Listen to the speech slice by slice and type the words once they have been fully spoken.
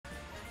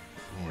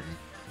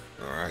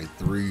Alright,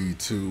 3,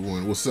 2,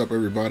 1. What's up,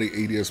 everybody?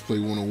 ADS Play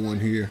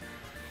 101 here.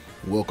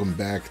 Welcome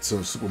back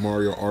to Super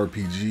Mario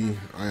RPG.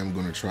 I am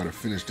going to try to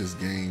finish this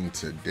game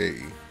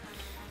today.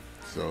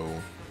 So,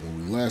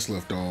 when we last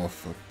left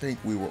off, I think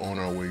we were on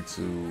our way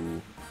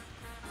to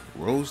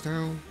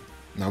Rosetown.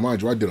 Now,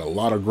 mind you, I did a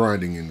lot of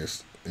grinding in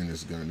this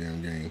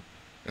goddamn game.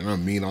 And I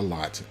mean a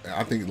lot.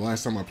 I think the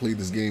last time I played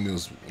this game, it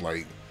was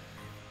like,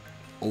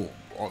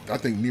 I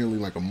think nearly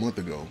like a month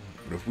ago.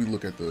 But if we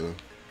look at the...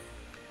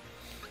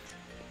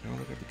 Now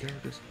look at the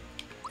characters.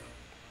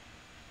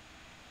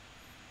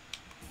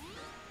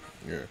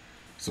 Yeah.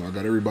 So I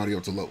got everybody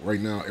up to level.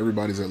 Right now,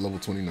 everybody's at level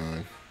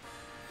 29.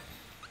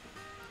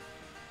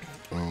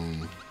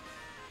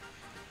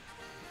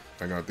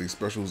 I got these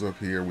specials up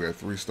here. We have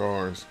 3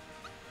 stars.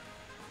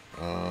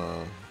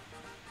 I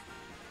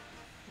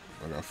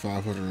got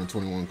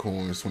 521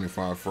 coins,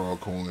 25 frog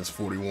coins,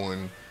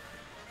 41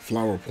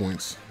 flower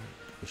points,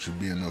 which should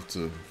be enough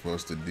for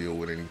us to deal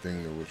with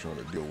anything that we're trying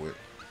to deal with.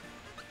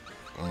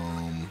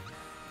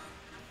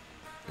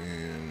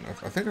 And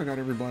I think I got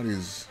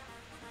everybody's.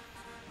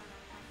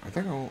 I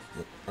think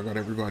I got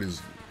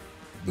everybody's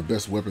the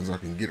best weapons I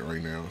can get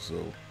right now,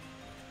 so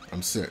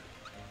I'm set.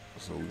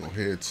 So we're gonna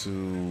head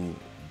to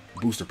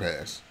Booster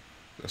Pass.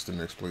 That's the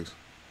next place.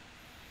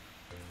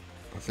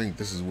 I think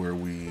this is where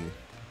we.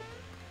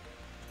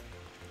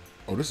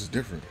 Oh, this is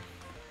different.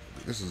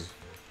 This is.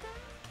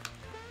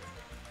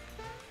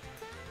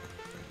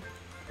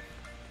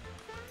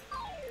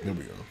 There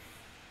we go.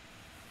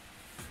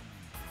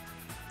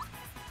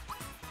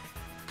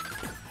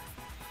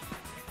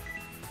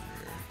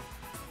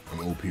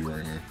 I'm OP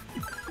right now.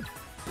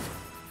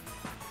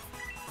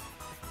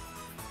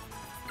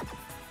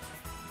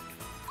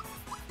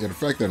 Yeah, the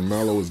fact that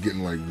Mallow is getting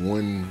like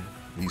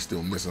he's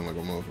still missing like a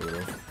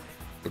motherfucker.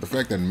 But the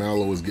fact that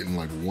Mallow is getting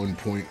like 1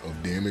 point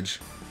of damage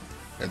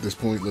at this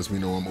point lets me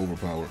know I'm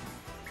overpowered.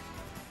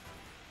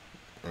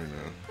 Right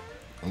now.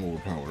 I'm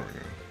overpowered right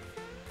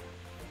now.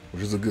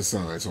 Which is a good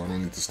sign, so I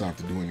don't need to stop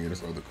to do any of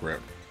this other crap.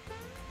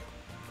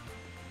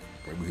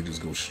 Like we could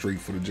just go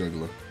straight for the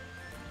juggler.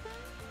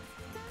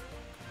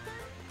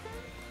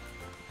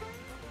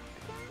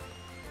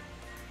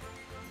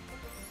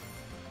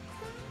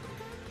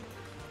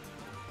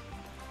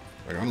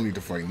 Like, I don't need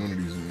to fight none of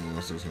these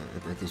monsters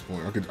at this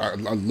point. I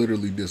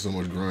literally did so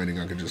much grinding.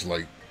 I could just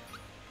like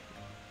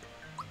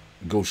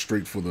go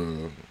straight for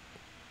the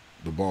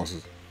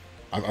bosses.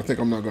 I think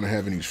I'm not gonna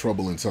have any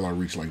trouble until I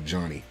reach like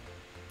Johnny,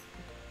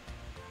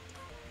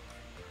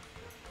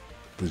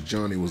 because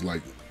Johnny was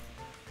like,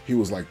 he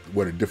was like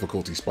where the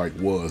difficulty spike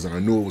was, and I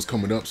knew it was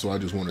coming up, so I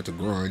just wanted to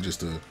grind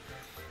just to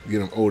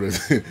get him. Oh,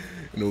 you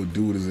know,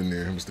 dude is in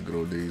there. Mr. Good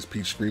Old Days.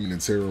 Peach screaming in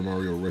terror.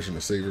 Mario rushing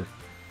to save her.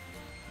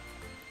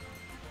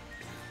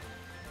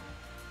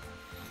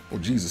 Oh,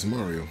 Jesus,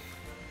 Mario.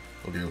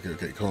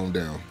 Okay. Calm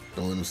down.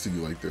 Don't let him see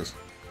you like this.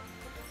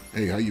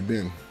 Hey, how you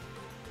been?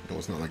 No,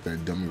 it's not like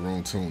that dummy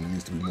wrong tone. There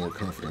needs to be more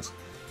confidence.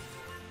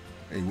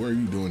 Hey, what are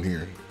you doing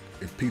here?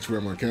 If Peach were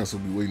at my castle,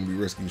 be waiting to be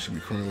rescued, she'd be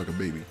crying like a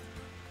baby.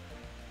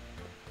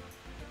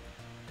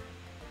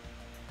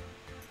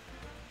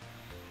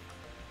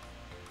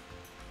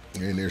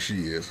 And there she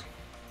is.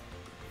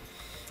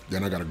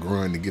 Then I gotta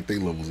grind to get their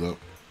levels up.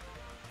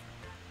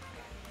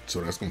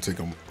 So that's gonna take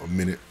a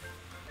minute.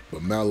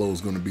 But Mallow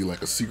is going to be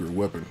like a secret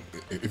weapon.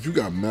 If you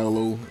got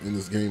Mallow in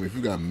this game, if you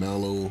got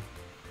Mallow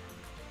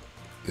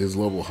his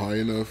level high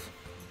enough,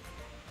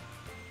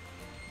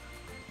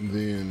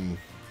 then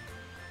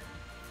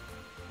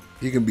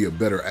he can be a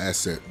better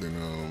asset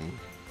than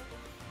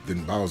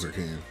Bowser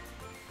can.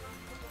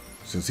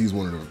 Since he's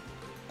one of the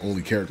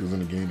only characters in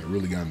the game that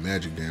really got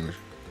magic damage.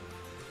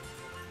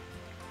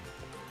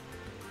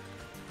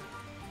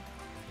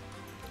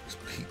 It's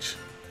Peach.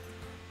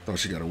 Thought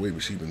she got away,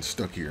 but she's been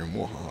stuck here.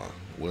 Mwahaha.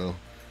 Well,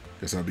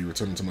 guess I'll be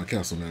returning to my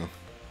castle now.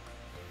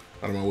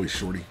 Out of my way,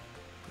 shorty.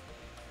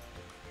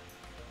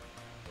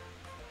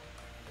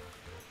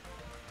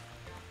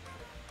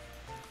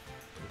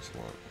 What's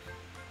locked?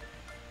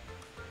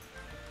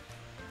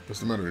 What's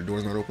the matter? The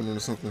door's not opening or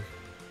something?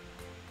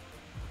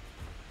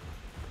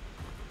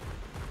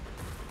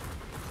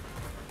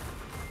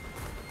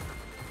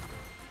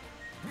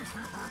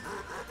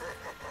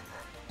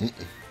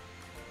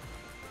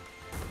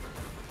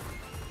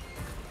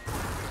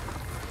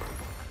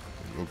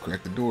 Go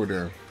crack the door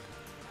down.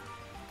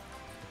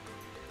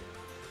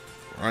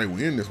 Alright,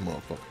 we in this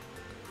motherfucker.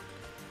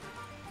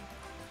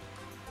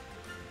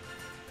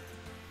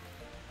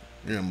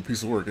 Yeah, I'm a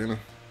piece of work, ain't I?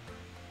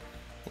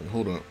 Wait,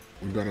 hold up.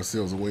 We've got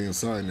ourselves a way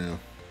inside now.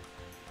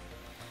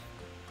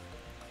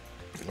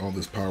 All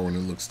this power, and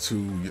it looks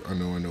too... I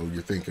know,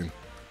 you're thinking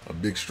a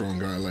big, strong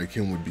guy like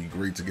him would be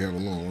great to have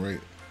along,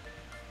 right?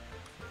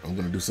 I'm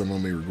gonna do something I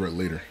may regret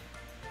later.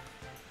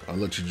 I'll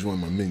let you join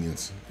my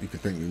minions. You can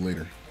thank me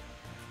later.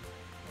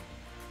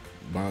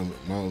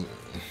 Bowser,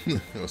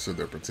 I said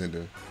that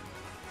pretending.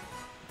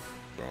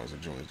 Bowser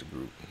joins the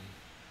group.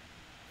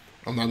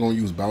 I'm not gonna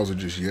use Bowser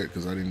just yet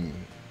because I didn't.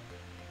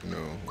 No,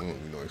 I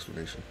don't need no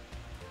explanation.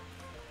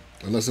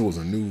 Unless it was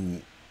a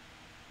new.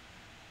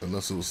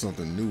 Unless it was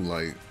something new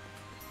like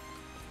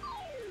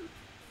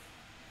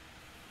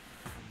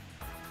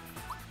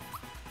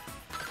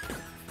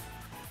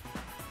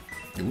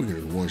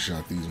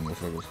one-shot these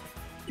motherfuckers.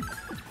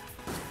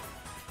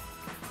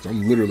 So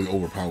I'm literally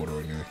overpowered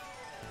right now.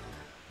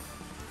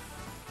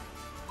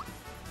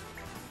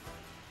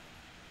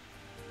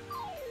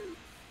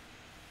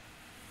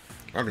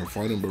 I can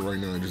fight him, but right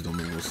now it just don't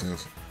make no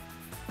sense.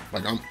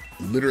 Like, I'm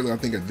literally, I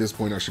think at this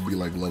point I should be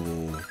like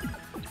level...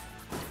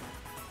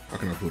 How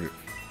can I put it?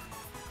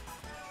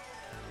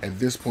 At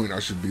this point I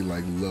should be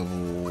like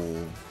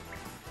level...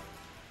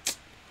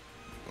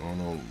 I don't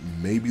know,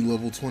 maybe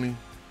level 20?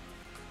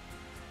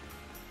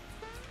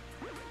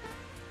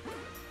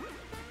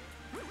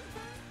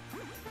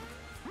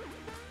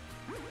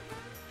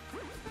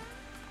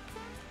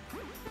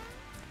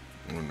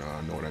 Oh no,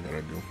 I know what I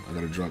gotta do. I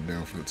gotta drop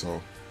down from the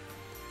top.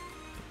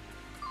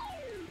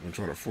 I'm gonna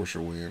try to force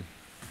your way in.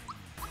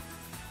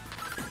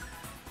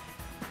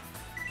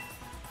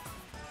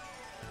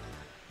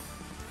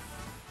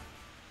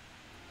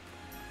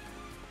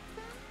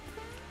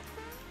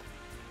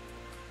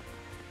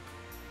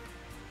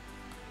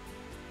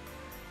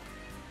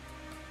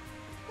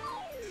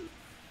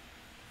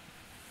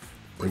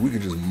 Like, we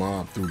can just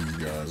mob through these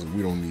guys.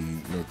 We don't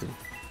need nothing.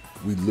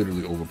 We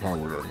literally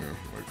overpowered right now.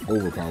 Like,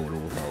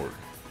 overpowered.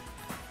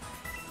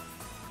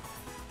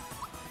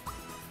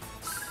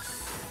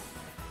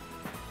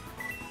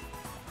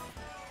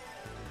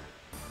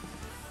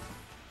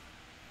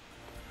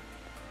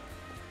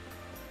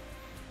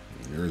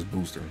 There's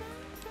Booster.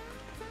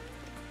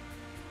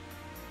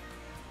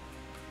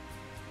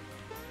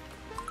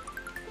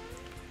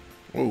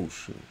 Oh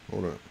shit,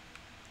 hold up.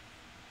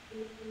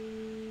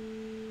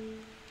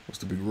 What's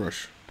the big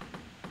rush?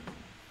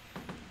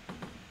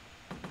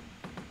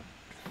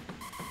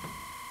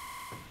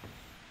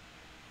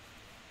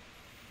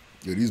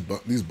 Yeah,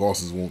 these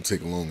bosses won't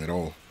take long at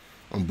all.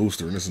 I'm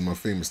Booster, and this is my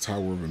famous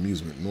Tower of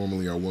Amusement.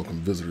 Normally, I welcome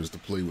visitors to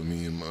play with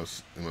me and my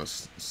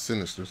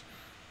snisters.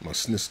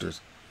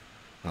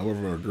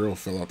 However, a girl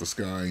fell out the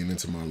sky and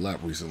into my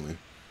lap recently.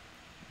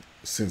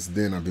 Since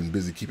then, I've been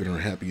busy keeping her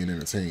happy and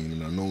entertained,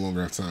 and I no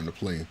longer have time to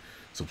play.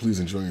 So please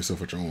enjoy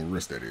yourself at your own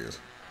risk, that is.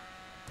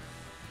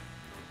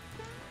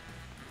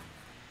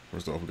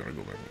 First off, we gotta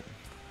go back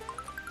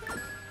in.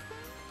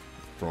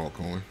 Frog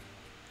coin.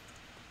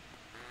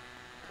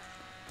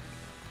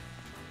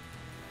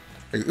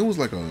 Hey, it was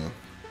like a...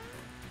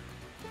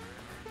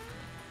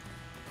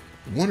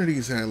 One of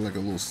these had like a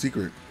little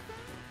secret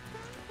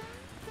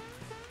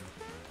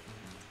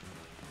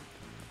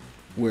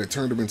where it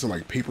turned them into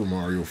like Paper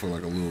Mario for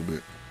like a little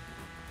bit.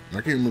 And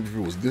I can't remember if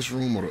it was this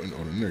room or the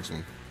next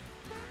one.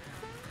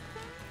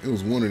 It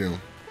was one of them.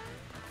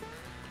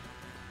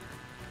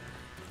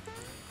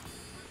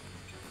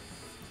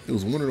 It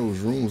was one of those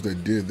rooms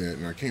that did that,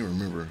 and I can't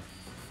remember.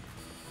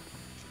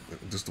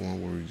 Just the one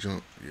where we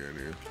jumped. Yeah, it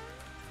is.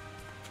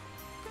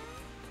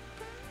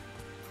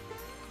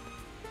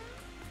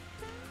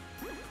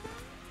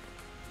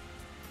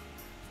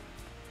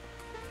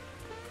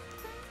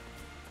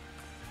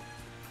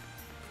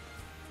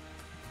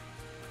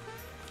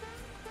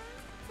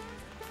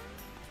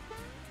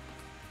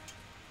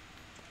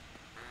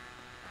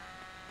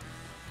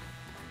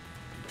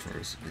 Try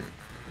this again.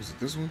 Was it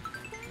this one?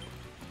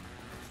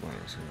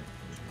 Flowers here.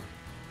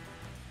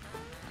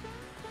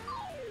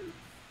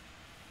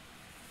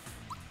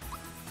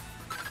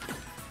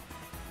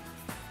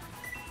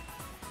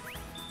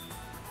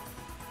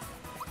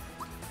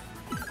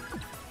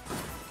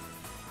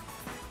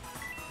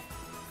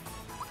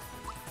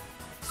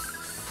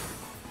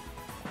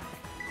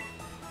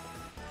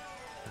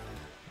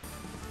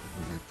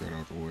 Get that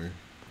out the way.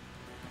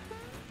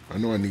 I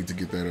know I need to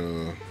get that,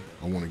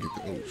 I want to get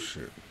the, oh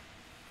shit.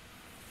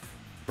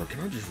 Bro,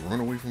 can I just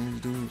run away from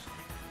these dudes?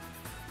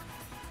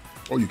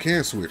 Oh, you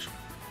can switch.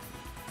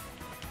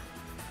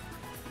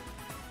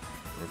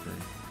 Okay,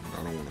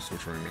 I don't want to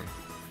switch right now.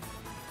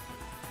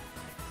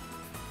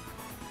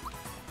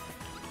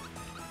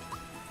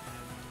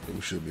 But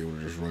we should be able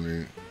to just run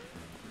in.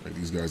 Like,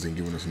 these guys ain't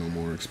giving us no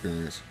more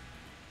experience.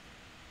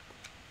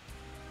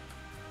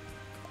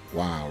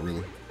 Wow,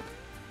 really?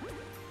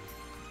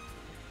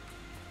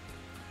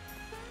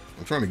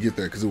 I'm trying to get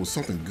that because it was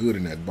something good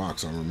in that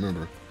box, I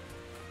remember.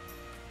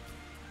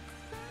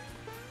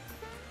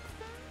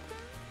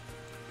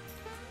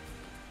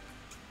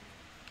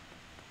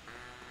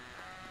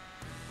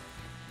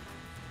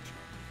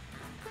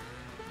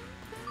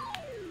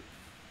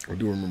 I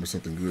do remember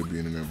something good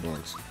being in that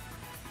box.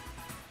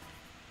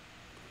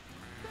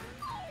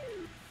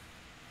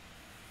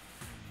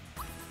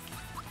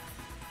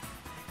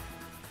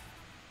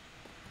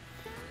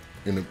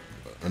 And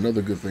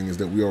another good thing is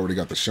that we already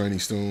got the shiny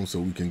stone, so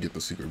we can get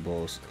the secret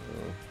boss.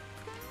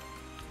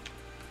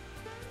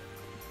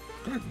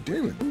 God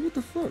damn it, dude, what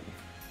the fuck?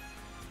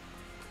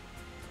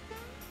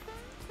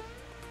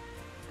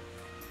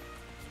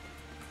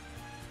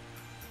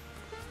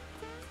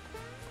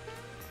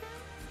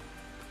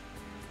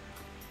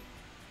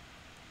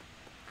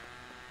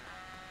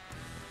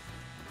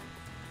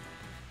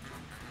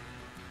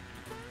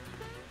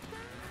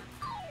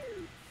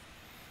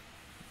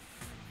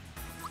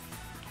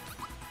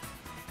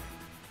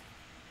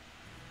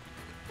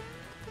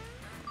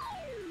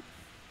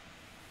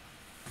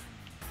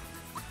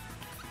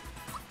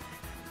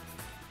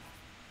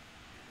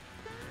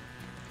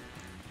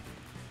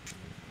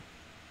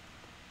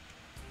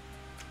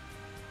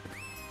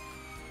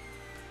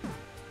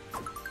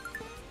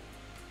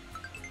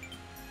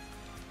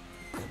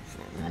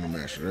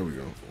 Smasher. There we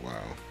go.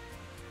 Wow.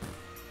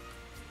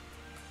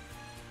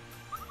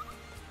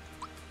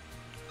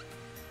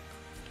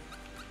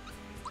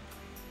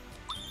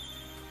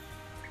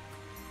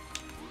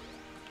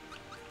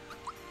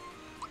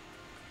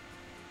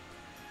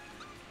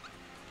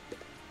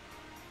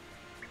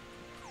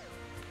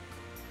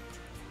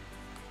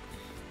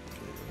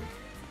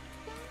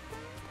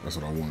 That's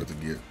what I wanted to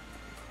get.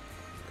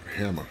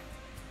 Hammer.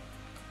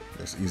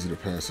 That's easy to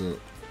pass up.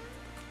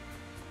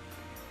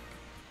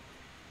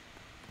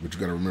 But you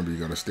gotta remember, you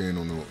gotta stand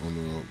on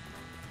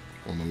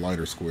the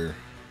lighter square.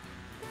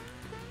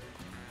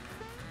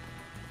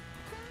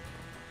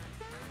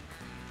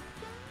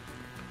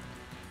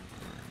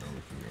 Alright, now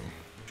we can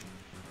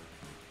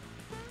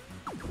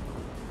go.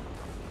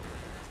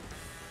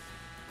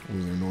 What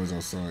was that noise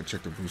outside?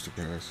 Check the booster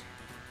pass.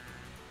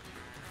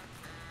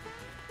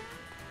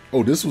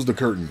 Oh, this was the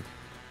curtain.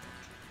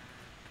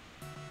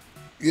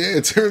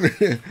 Yeah, turn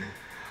it.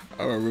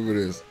 I remember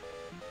this.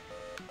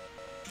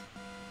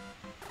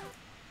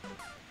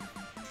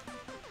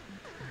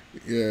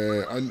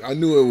 Yeah, I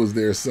knew it was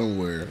there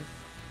somewhere.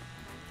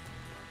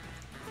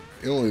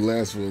 It only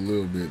lasts for a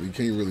little bit. You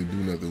can't really do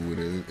nothing with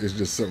it. It's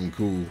just something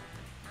cool.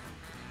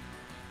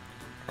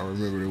 I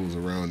remember it was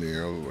around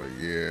there. I was like,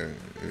 yeah,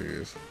 it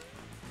is.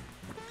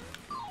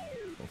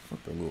 Oh,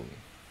 fuck that little.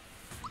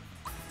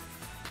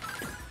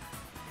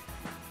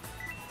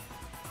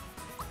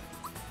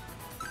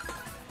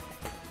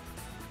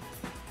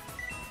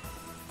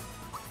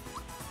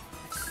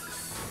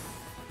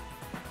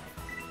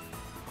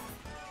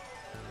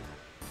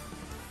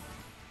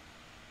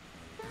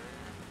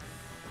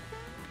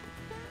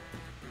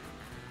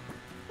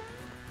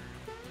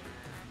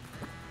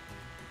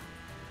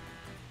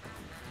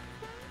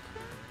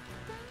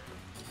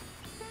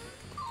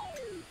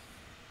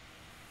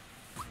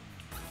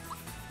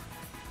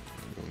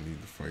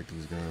 Fight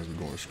these guys.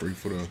 We're going straight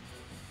for the.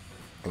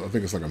 I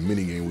think it's like a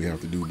mini game we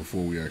have to do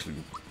before we actually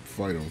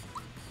fight them.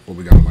 Or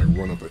we gotta like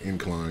run up an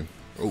incline.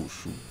 Oh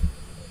shoot!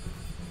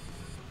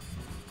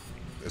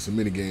 It's a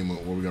mini game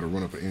where we gotta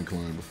run up an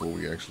incline before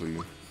we actually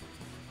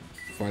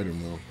fight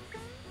them, though.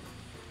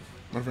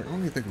 Matter of fact, I don't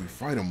even think we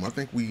fight them. I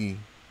think we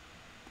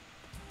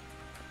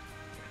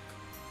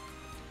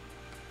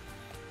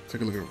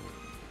take a look at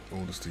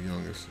oldest to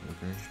youngest.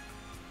 Okay.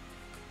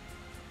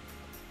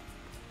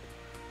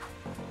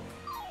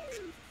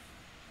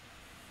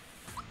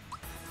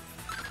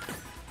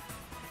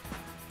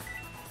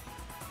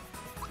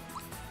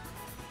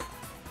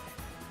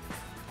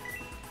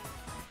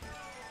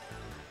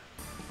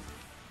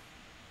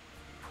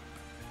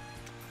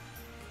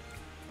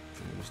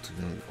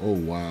 Oh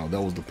wow,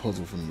 that was the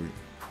puzzle from the.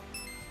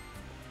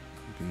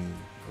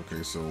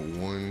 Okay, so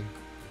 1.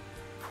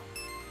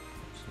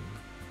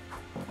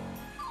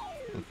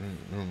 Okay,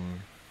 never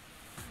mind.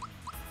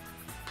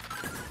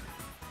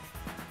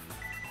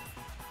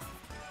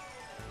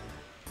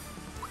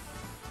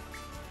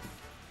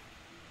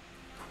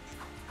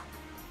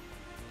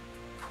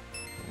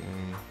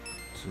 One,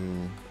 2.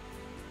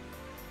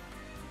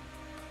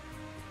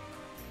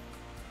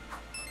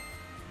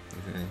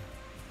 Okay.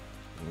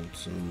 1,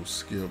 2,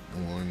 skip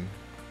 1.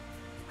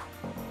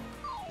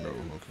 No,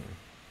 okay.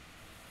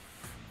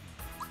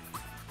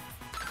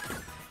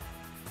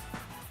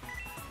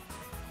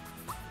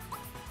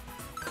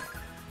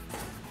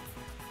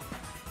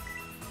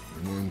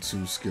 One,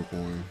 2, skip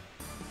 1.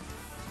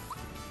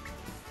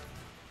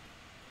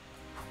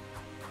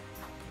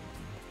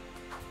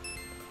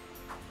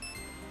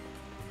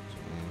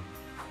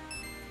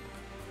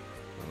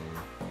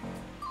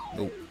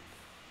 Nope.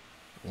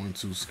 1,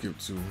 2, skip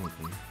 2.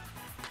 Okay.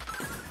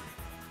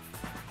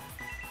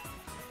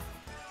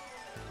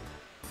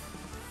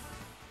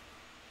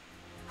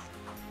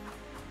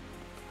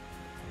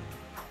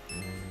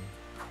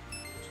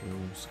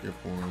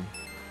 Skip 1.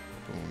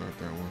 Oh, not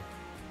that one.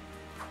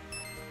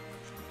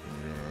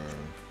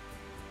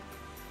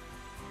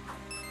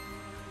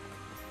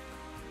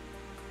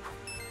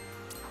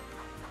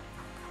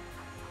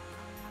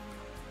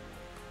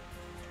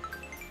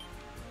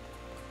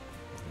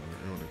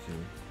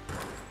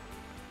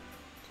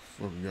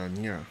 What we got in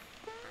here?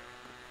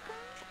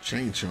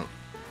 Chain chump.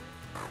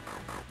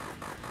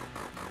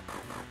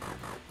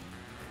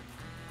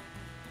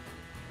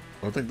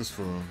 I think this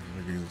for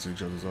making into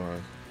each other's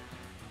eyes.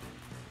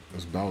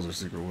 That's Bowser's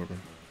secret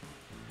weapon.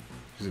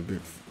 He's a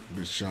bit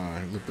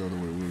shy. Look the other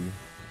way, will you?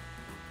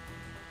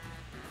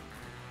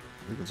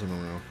 You can turn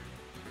around.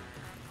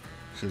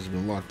 She's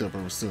been locked up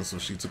ever since, so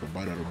she took a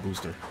bite out of the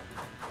booster.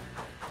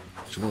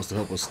 She wants to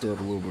help us stir up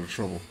a little bit of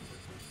trouble.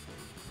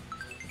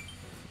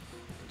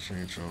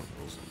 Chain chomp.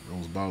 That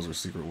was Bowser's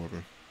secret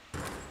weapon.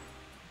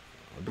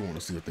 I do want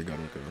to see if they got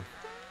like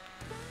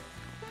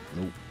a.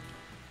 Nope.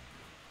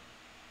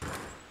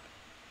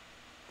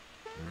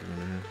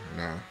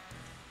 Nah.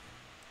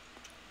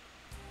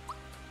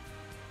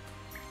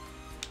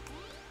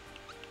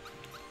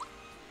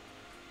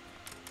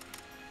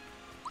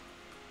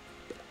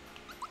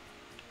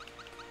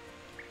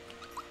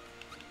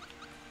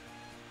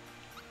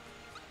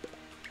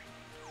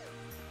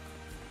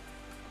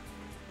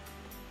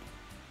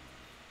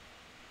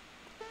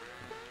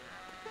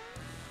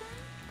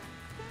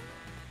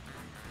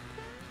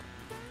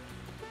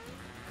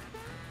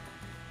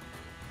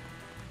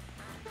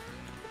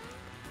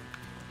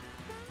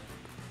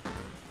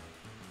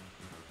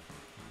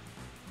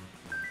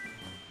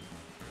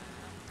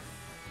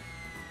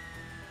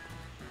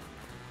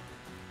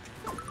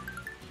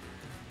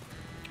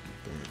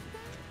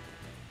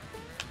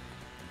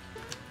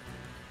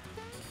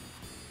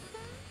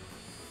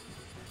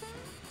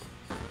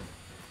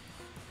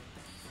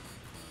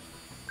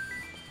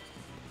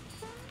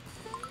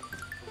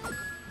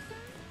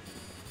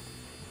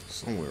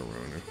 somewhere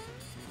around there.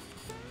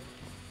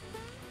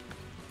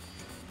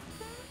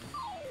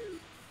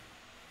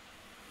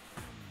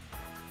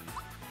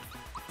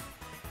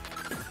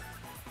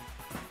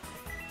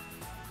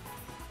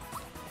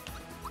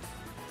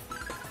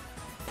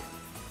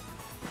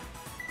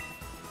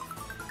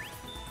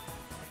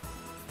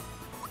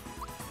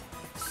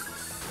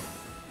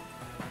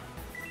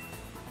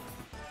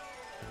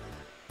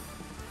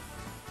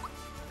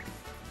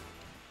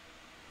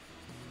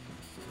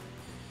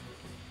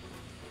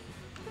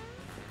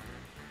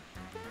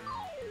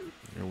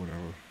 Yeah,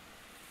 whatever.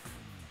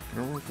 Can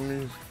I run from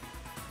these?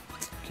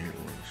 Can't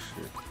run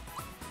shit.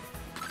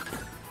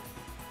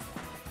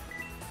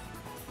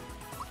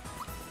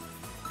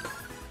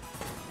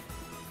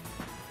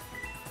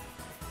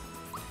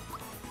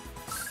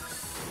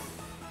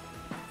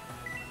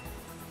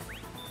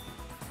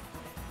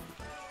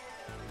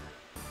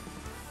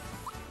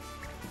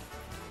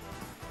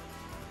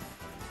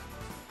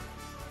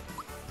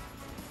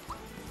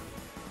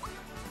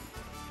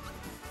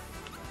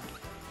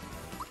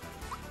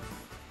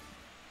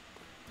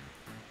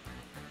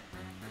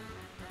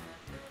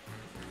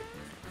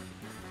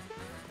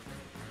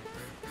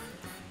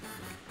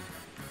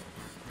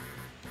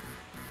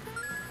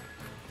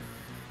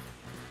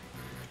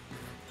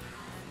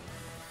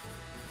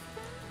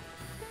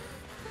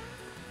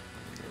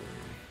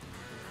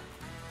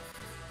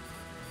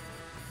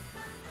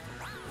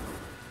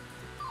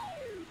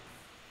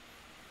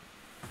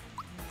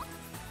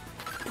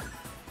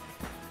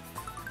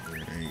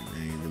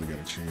 They ain't really got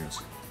a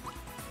chance.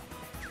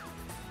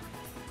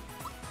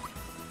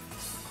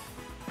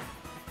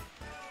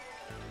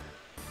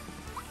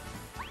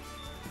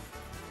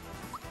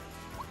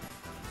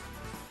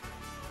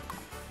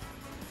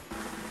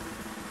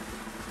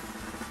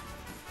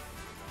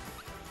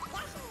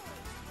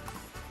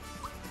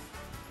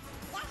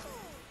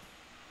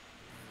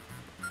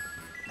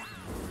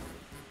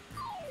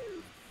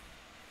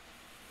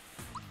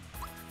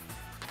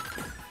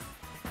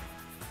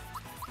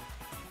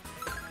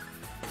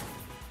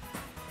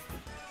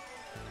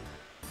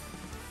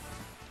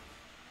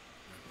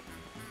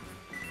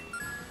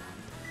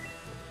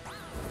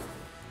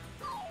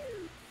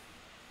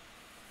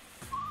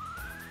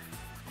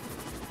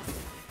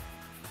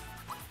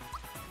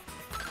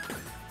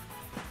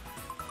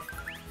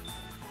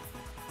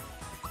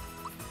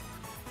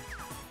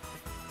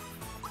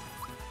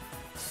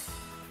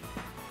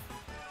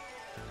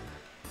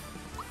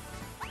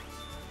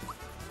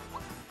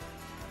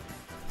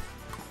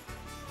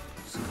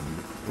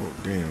 Oh,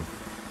 damn.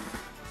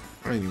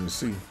 I didn't even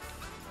see.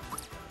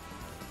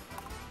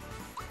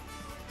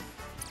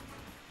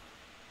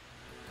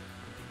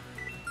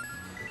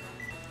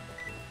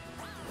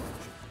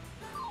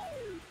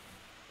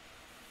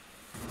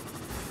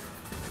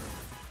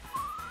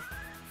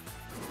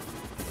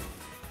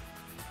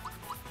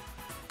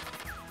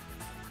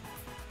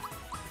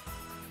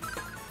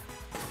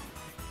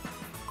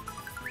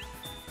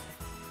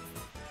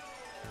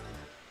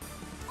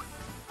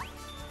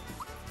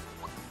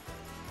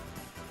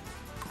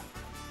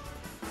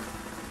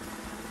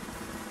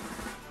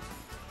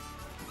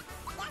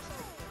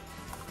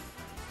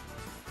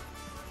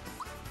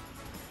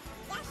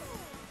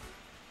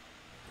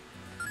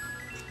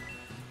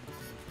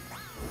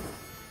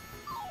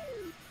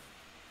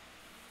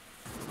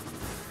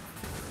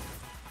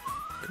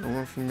 Can I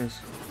run from this?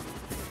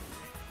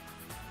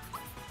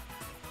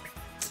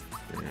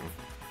 Damn.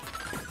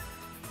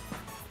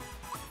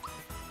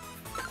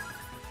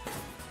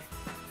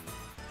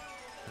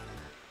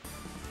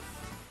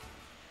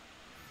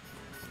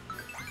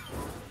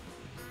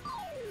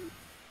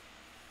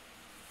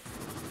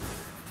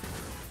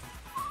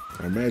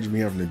 I imagine me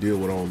having to deal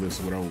with all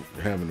this without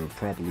having to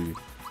properly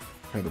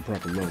have the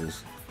proper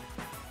levels.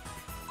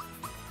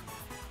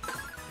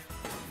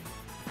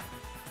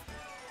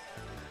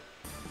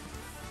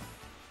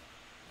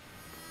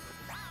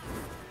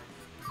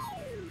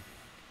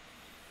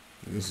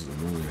 This is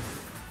annoying.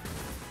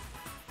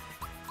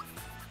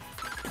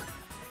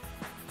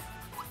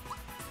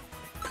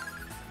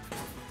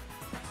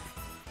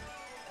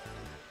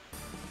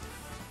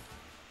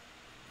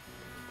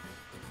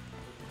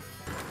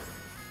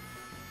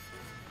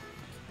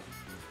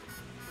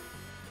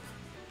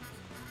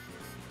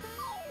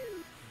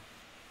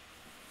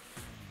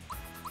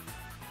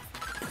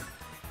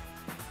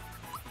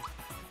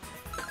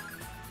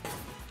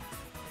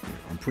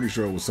 I'm pretty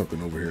sure it was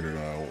something over here that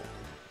I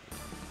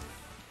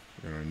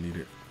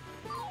needed.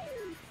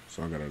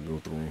 So I gotta go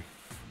through them.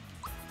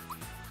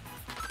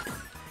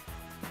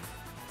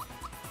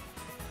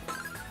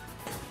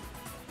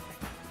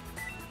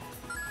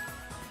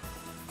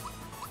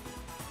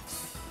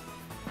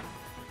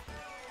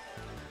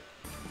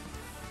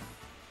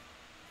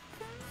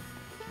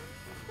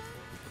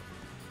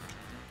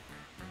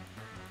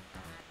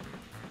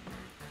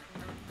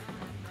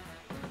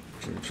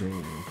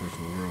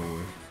 Personal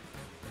railway.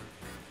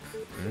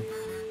 Okay.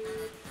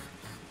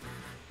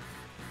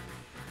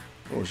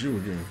 Oh, it's you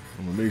again.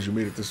 I'm amazed you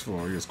made it this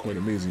far. Yes, quite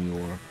amazing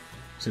you are.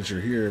 Since you're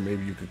here,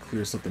 maybe you could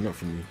clear something up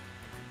for me.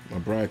 My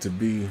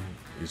bride-to-be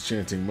is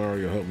chanting,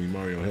 Mario help me,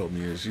 Mario help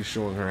me. Is she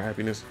showing her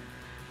happiness?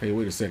 Hey,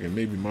 wait a second.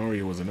 Maybe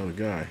Mario was another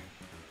guy.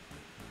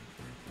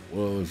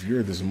 Well, if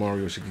you're this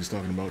Mario she keeps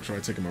talking about, try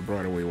taking my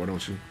bride away. Why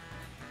don't you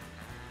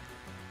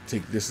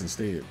take this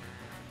instead?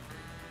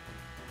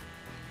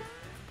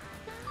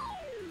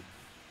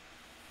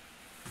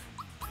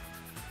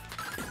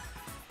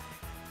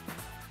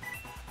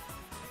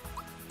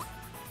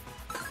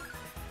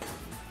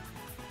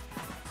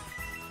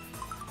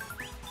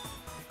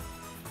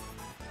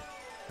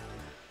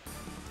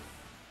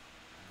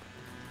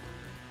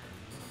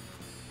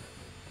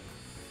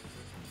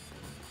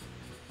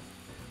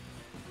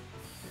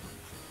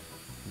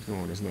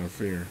 Oh, that's not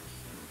fair.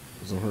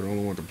 Because I'm her the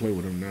only one to play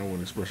with him. Now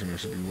what expression I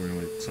should be wearing,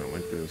 like something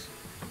like this.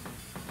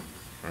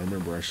 I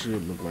remember I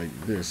should look like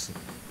this.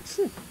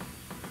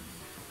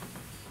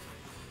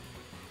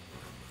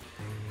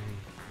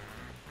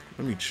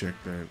 Let me check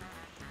that.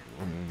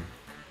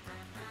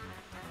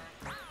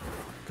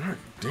 God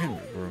damn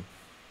it, bro.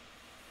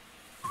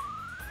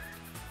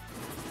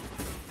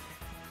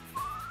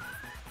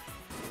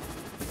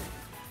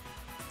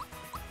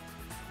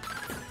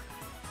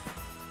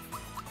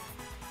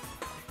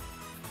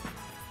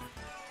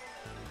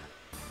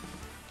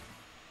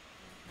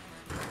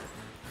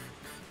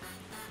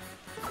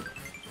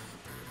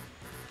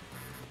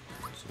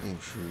 Oh,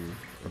 true.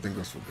 I think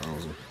that's for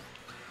Bowser.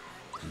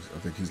 I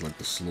think he's like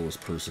the slowest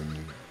person.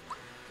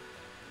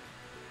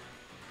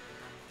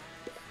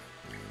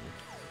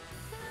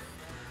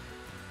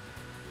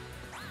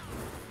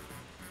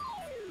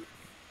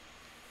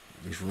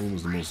 This room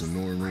is the most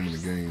annoying room in the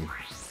game.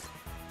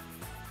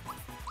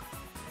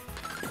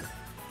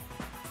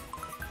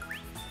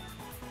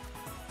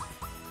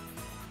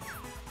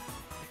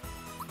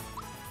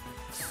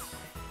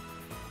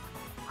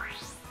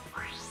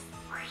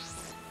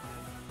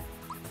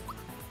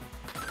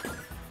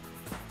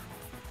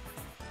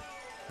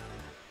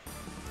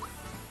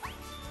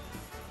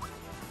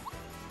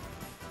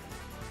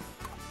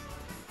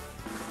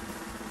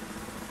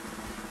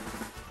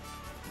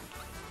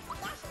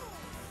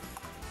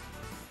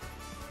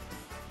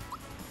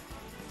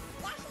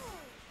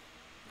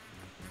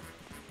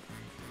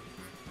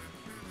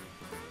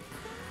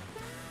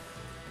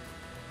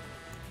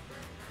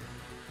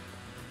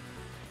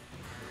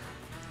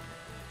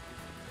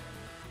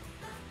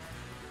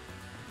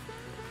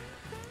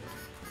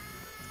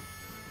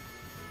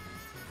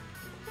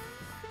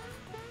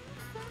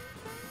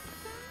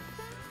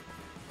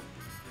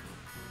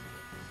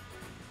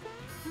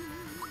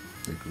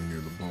 I think we're near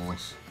the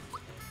boss.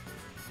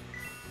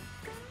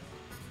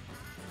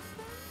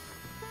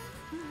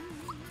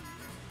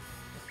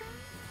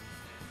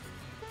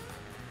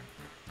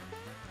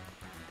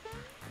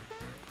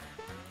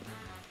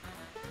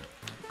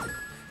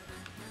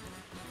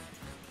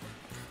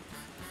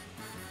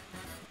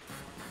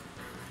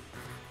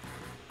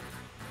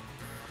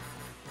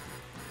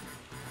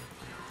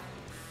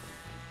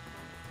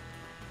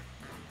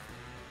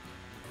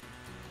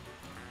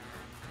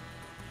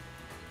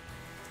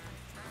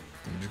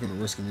 You're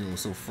gonna rescue me. I'm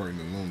so frightened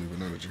and lonely, but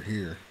now that you're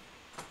here.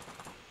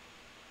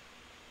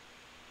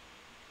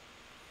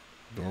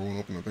 Door won't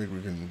open. I think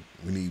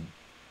we need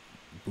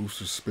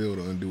Booster's spell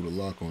to undo the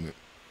lock on it.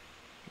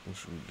 What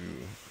should we do?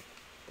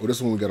 Oh,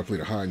 this one we gotta play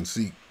the hide and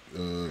seek.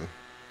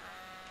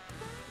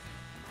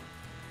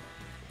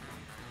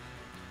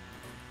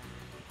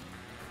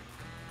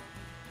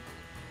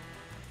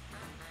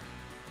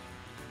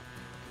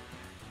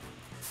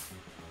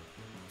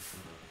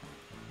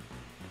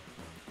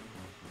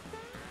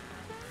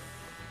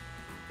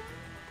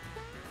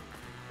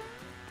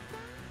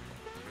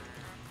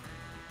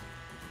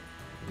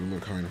 Good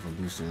luck hiding from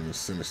Booster and the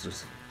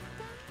Sinisters.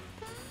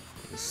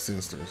 The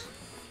Sinisters.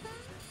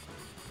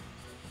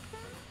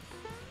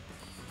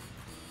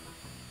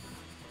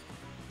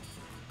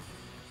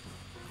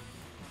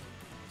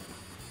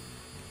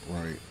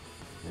 Right.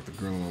 With the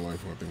girl in my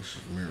life, I think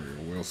she's married.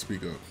 Well,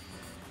 speak up.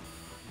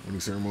 Wedding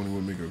ceremony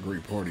would make a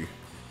great party.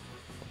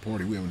 A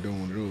party, we haven't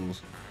done one of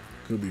those.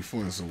 Could be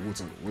fun. So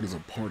what is a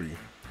party?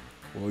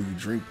 Well, you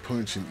drink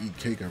punch and eat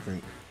cake, I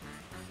think.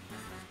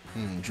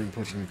 Drink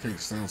punch and eat cake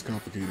sounds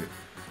complicated.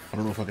 I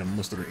don't know if I can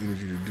muster the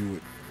energy to do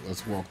it.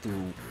 Let's walk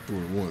through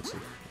it once.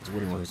 It's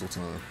wedding rehearsal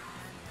time.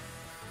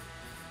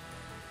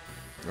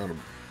 Gotta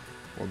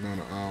walk down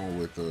the aisle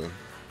with and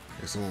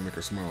someone make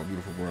her smile.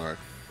 Beautiful bride.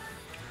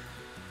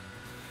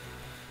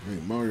 I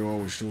mean, Mario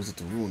always shows up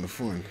to ruin the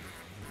fun.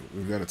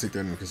 We've got to take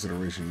that into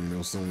consideration. You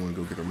know, someone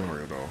go get the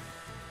Mario doll.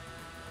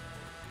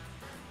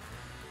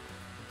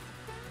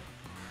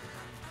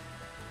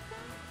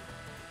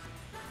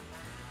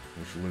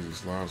 If Lizzie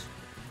slides,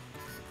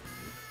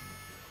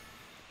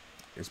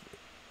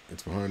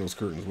 it's behind those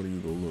curtains. Where do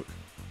you go look?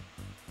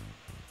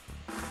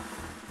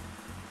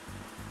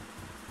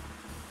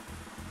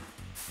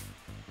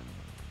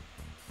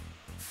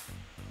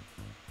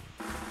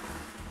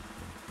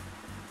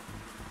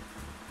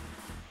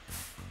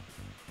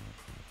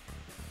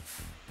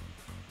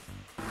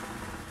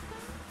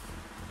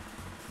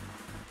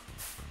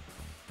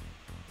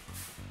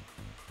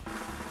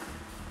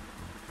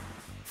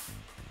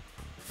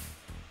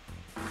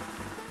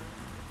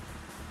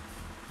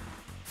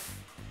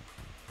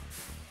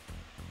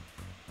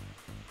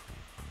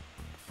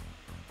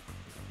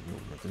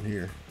 Nothing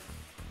here.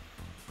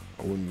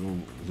 I wouldn't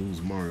go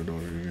lose Mario though.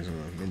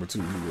 Number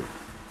 2, he would.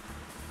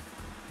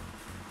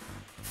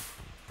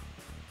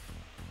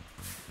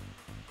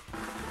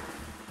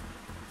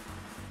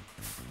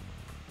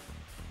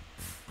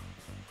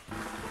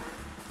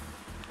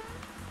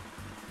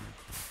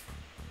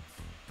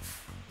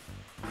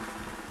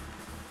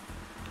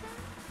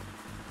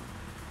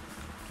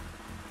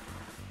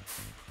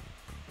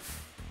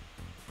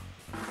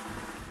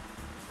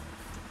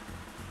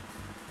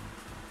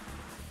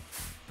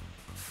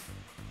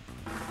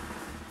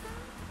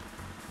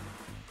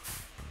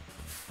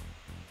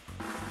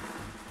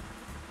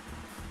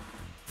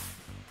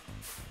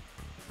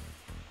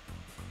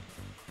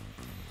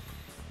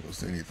 Don't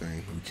say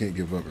anything. We can't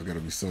give up. It's got to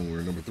be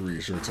somewhere. Number 3,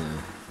 it's your turn.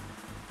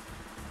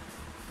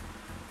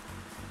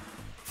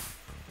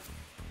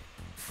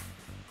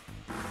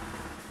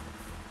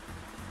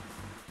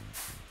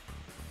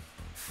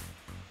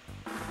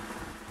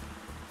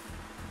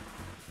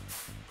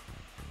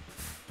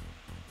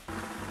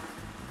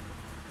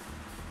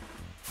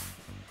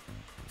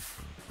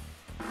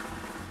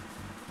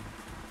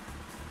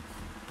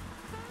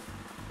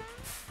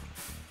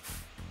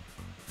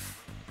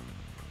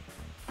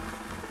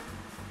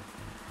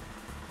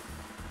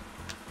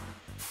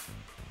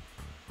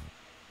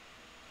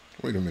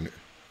 Wait a minute.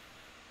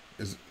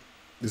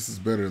 This is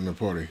better than the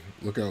party.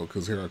 Look out,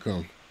 because here I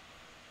come.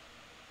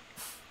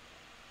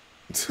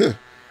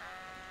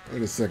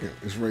 Wait a second.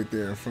 It's right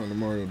there in front of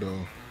the Mario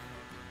doll.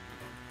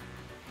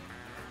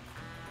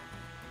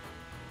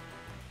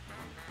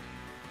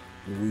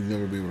 We'd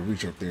never be able to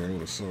reach up there. I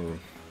would have saw her.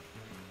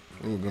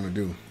 What are we going to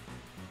do?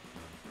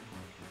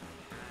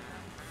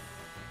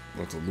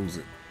 About to lose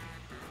it.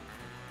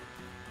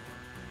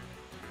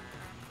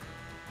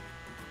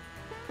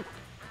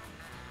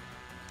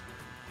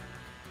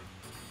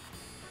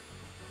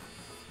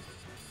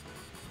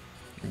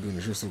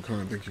 Goodness, you're so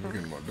kind. Thank you for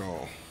getting my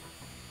doll.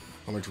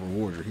 I'd like to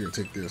reward you. Here,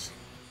 take this.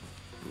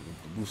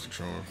 The booster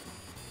charm.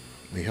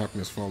 May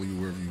happiness follow you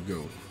wherever you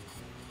go.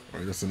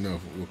 Alright, that's enough.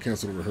 We'll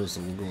cancel the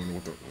rehearsal. We're going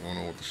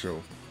on with the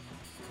show.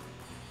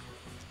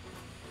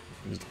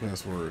 Here's the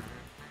password.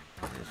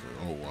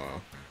 Oh,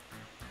 wow.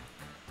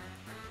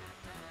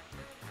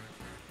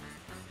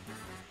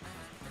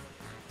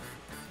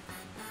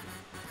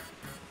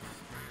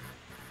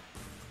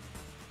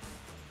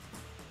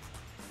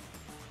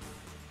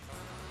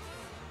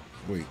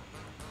 Wait,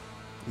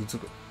 you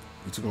took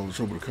all the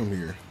trouble to come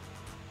here,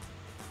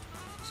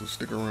 so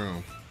stick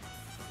around.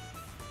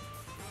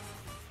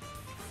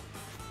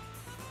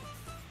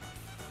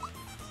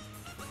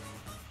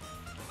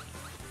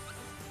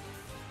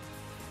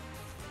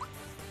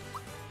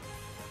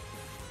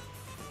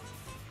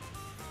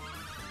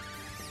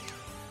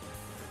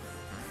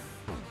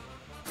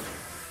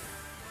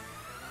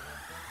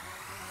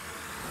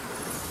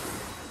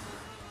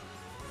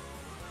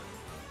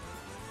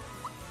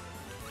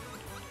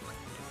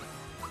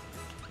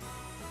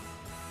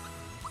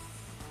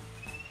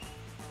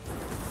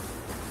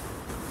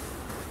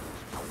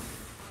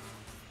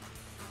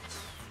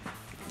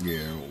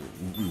 Yeah,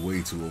 we're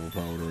way too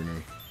overpowered right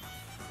now.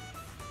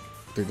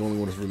 I think the only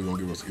one that's really gonna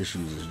give us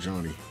issues is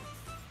Johnny.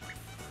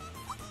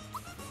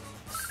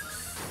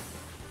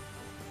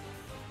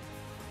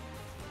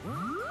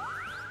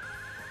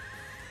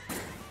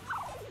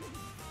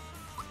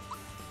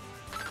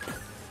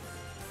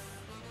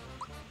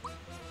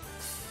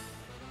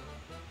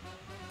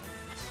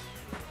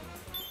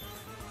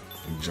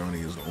 And Johnny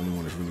is the only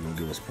one that's really gonna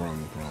give us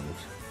problems.